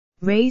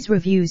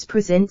Reviews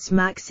Presents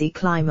Maxi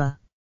Climber.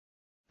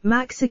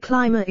 Maxi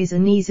Climber is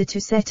an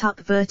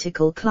easy-to-set-up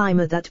vertical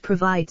climber that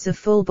provides a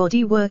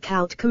full-body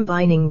workout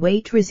combining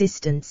weight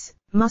resistance,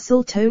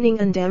 muscle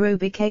toning and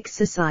aerobic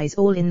exercise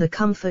all in the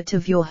comfort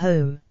of your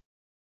home.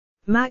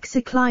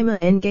 Maxi Climber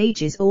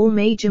engages all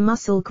major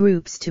muscle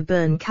groups to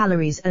burn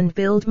calories and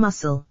build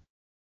muscle.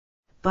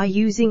 By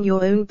using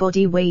your own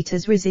body weight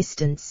as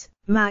resistance,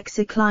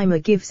 Maxi Climber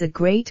gives a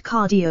great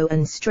cardio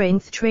and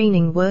strength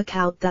training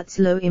workout that's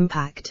low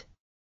impact.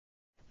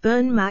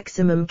 Burn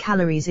maximum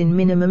calories in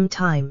minimum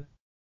time.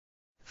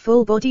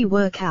 Full body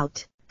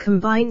workout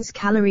combines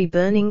calorie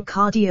burning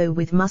cardio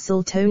with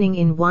muscle toning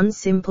in one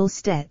simple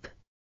step.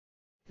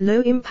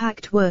 Low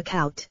impact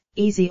workout,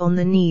 easy on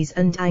the knees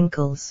and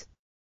ankles.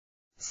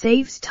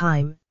 Saves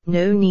time,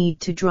 no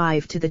need to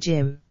drive to the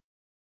gym.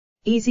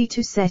 Easy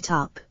to set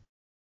up.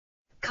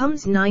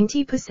 Comes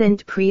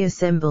 90%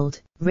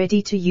 pre-assembled,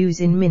 ready to use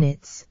in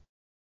minutes.